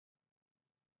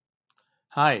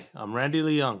Hi, I'm Randy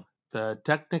Leung, the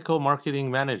Technical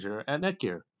Marketing Manager at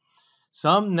NETGEAR.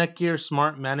 Some NETGEAR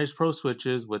Smart Managed Pro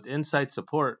switches with Insight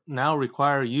support now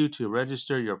require you to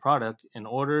register your product in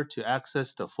order to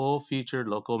access the full-featured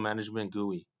local management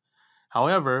GUI.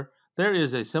 However, there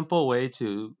is a simple way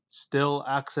to still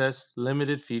access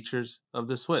limited features of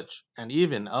the switch and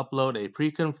even upload a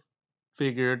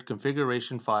pre-configured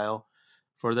configuration file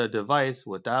for the device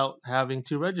without having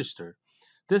to register.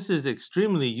 This is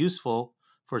extremely useful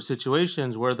for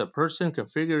situations where the person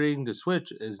configuring the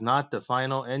switch is not the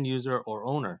final end user or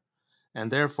owner, and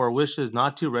therefore wishes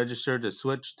not to register the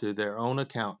switch to their own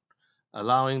account,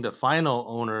 allowing the final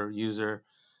owner user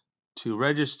to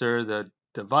register the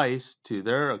device to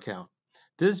their account.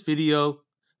 This video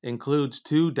includes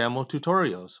two demo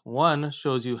tutorials. One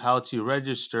shows you how to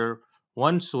register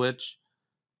one switch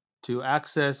to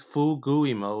access full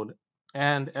GUI mode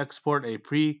and export a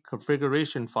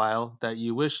pre-configuration file that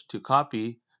you wish to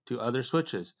copy to other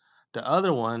switches. The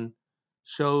other one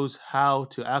shows how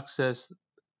to access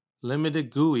limited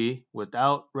GUI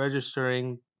without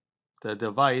registering the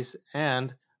device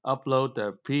and upload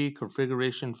the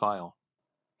pre-configuration file.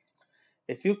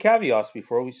 A few caveats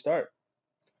before we start.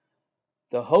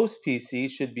 The host PC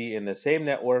should be in the same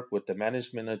network with the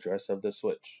management address of the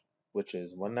switch, which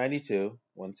is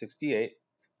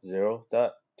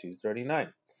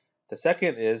 192.168.0.239. The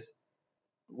second is,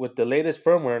 with the latest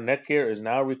firmware, NETGEAR is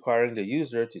now requiring the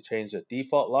user to change the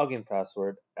default login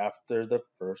password after the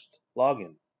first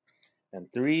login. And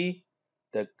 3,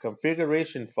 the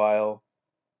configuration file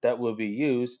that will be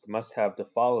used must have the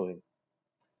following: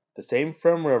 the same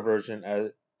firmware version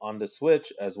as on the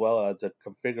switch as well as the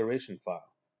configuration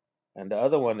file. And the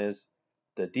other one is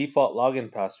the default login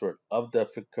password of the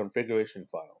configuration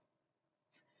file.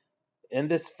 In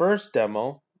this first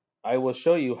demo, I will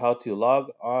show you how to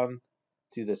log on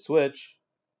to the switch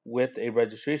with a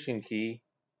registration key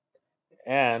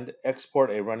and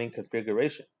export a running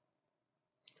configuration.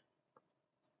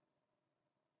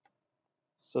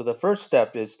 So the first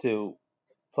step is to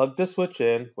plug the switch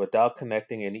in without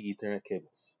connecting any Ethernet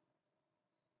cables.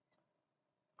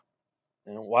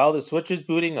 And while the switch is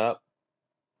booting up,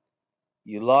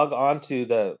 you log on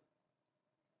to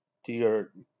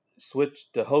your switch,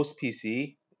 the host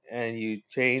PC, and you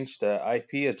change the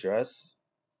IP address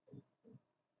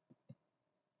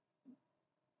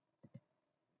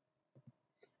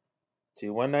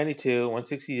to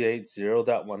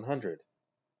 192.168.0.100.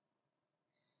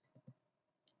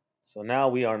 So now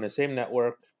we are in the same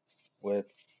network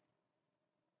with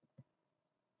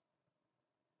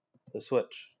the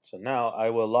switch. So now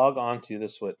I will log on to the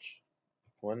switch.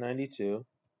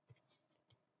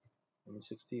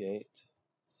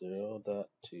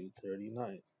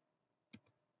 192.168.0.239.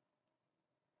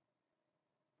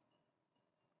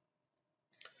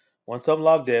 Once I'm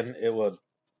logged in, it would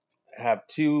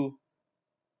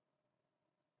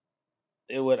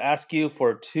ask you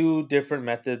for two different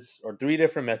methods or three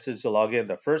different methods to log in.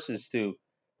 The first is to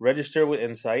register with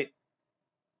Insight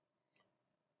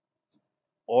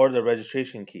or the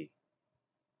registration key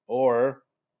or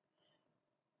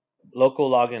local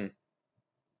login.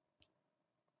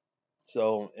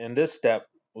 So in this step,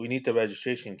 we need the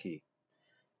registration key.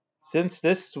 Since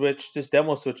this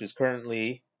demo switch is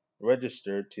currently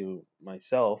registered to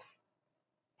myself,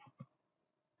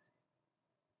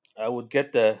 I would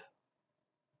get the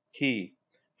key.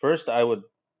 First, I would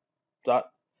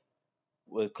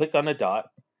click on the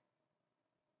dot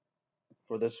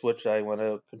for the switch I want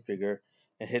to configure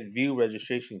and hit View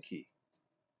Registration Key.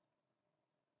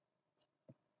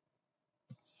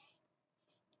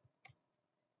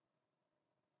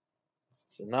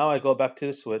 So now I go back to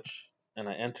the switch and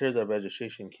I enter the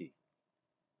registration key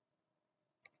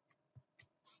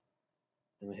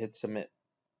and hit Submit.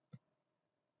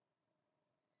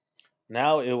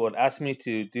 Now it would ask me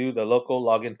to do the local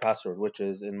login password, which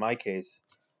is, in my case,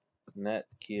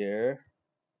 NETGEAR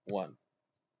 1.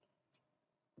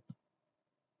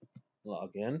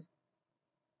 Login.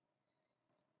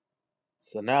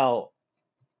 So now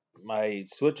my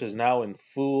switch is now in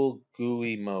full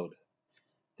GUI mode.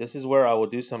 This is where I will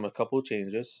do a couple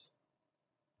changes.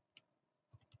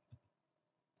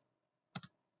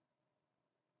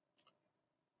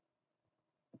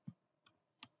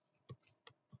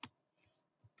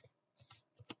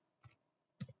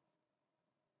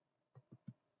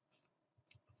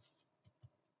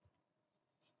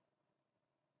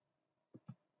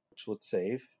 Which would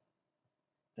save.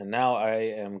 And now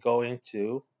I am going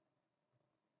to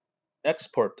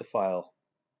export the file.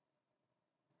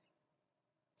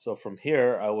 So from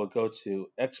here, I will go to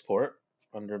Export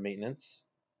under Maintenance.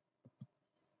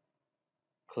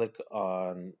 Click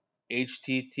on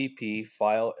HTTP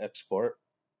file export,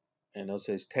 and it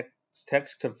says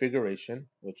text configuration,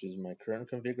 which is my current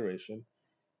configuration.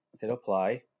 Hit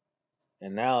apply,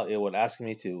 and now it would ask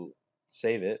me to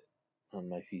save it on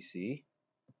my PC,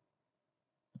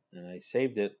 and I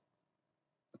saved it.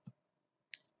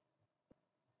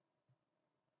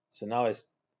 So now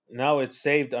it's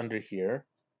saved under here.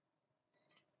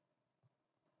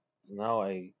 Now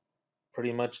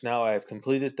I've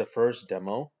completed the first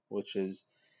demo, which is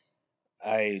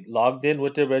I logged in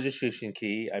with the registration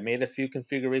key. I made a few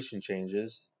configuration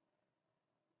changes,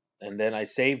 and then I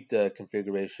saved the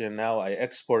configuration. Now I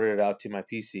exported it out to my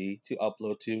PC to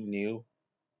upload to new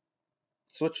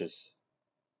switches.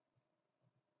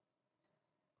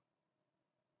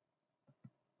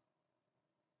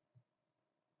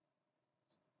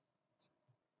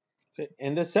 Okay,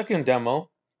 in the second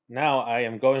demo, now I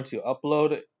am going to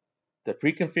upload the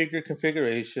pre-configured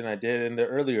configuration I did in the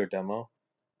earlier demo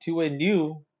to a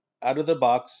new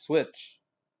out-of-the-box switch.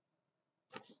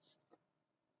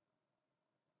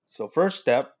 So first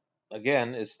step,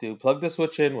 again, is to plug the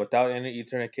switch in without any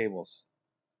Ethernet cables.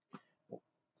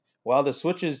 While the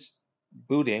switch is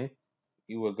booting,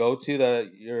 you will go to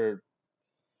your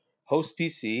host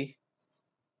PC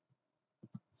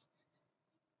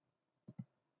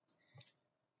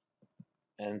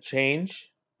and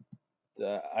change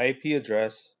the IP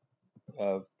address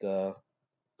of the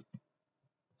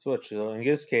switch. So in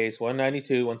this case,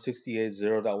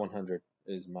 192.168.0.100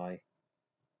 is my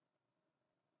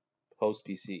host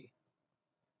PC.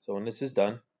 So when this is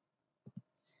done,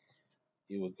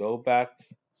 you would go back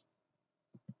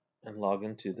and log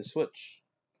into the switch.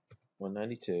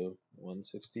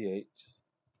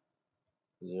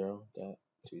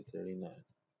 192.168.0.239.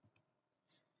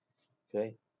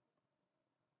 Okay.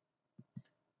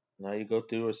 Now you go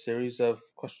through a series of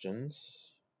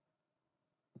questions.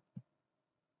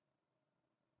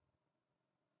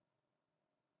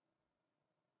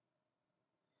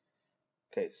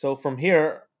 Okay, so from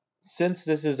here, since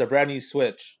this is a brand new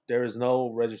switch, there is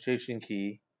no registration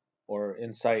key or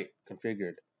insight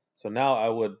configured. So now I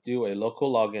would do a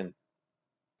local login.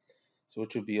 So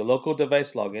which would be a local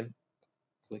device login.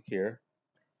 Click here.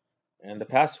 And the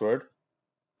password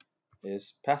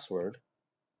is password.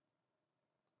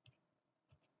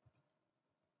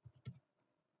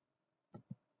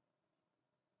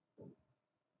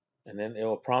 And then it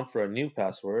will prompt for a new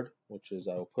password, which is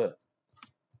I will put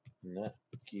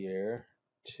NETGEAR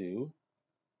 2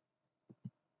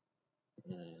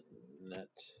 and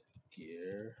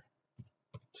NETGEAR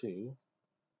 2.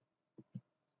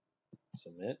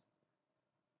 Submit.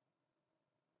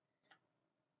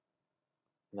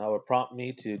 Now it will prompt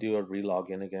me to do a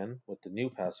relogin again with the new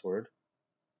password.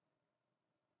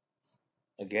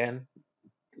 Again,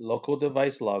 local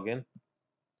device login.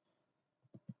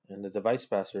 And the device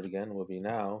password again will be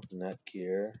now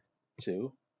NETGEAR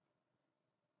 2.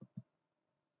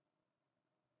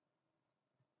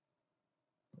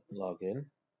 Login.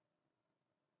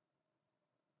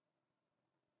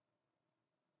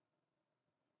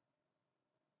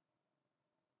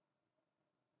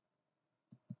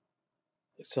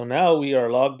 So now we are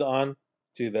logged on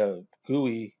to the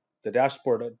GUI, the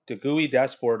GUI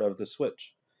dashboard of the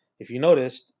switch. If you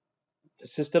noticed, the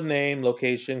system name,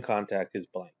 location, contact is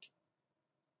blank.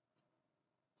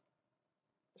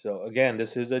 So again,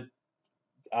 this is a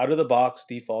out-of-the-box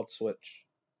default switch.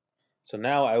 So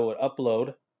now I would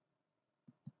upload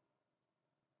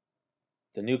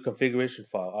the new configuration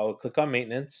file. I will click on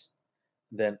maintenance,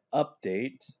 then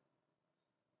update,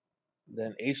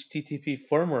 then HTTP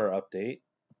firmware update,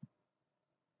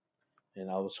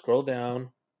 and I will scroll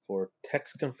down for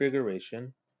text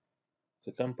configuration,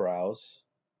 click on browse,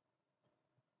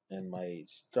 and my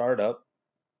startup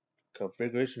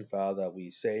configuration file that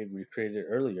we created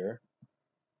earlier,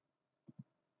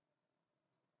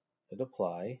 hit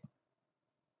apply.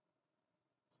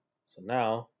 So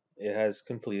now it has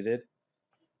completed,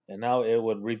 and now it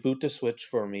would reboot the switch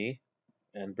for me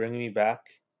and bring me back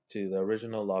to the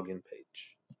original login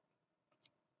page.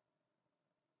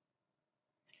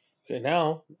 Okay,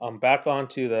 now I'm back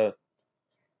onto the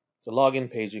login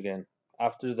page again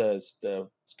after the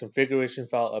configuration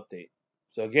file update.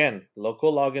 So again,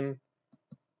 local login,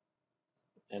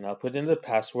 and I'll put in the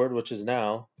password, which is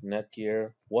now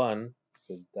NETGEAR 1,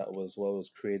 because that was what was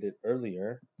created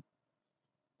earlier.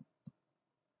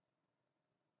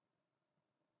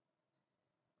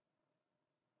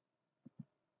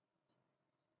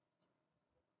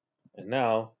 And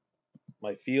now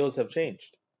my fields have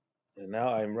changed. And now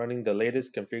I'm running the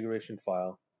latest configuration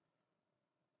file.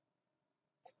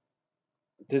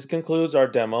 This concludes our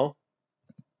demo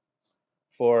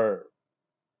for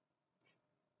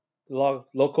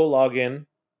local login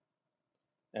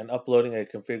and uploading a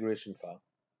configuration file.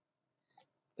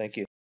 Thank you.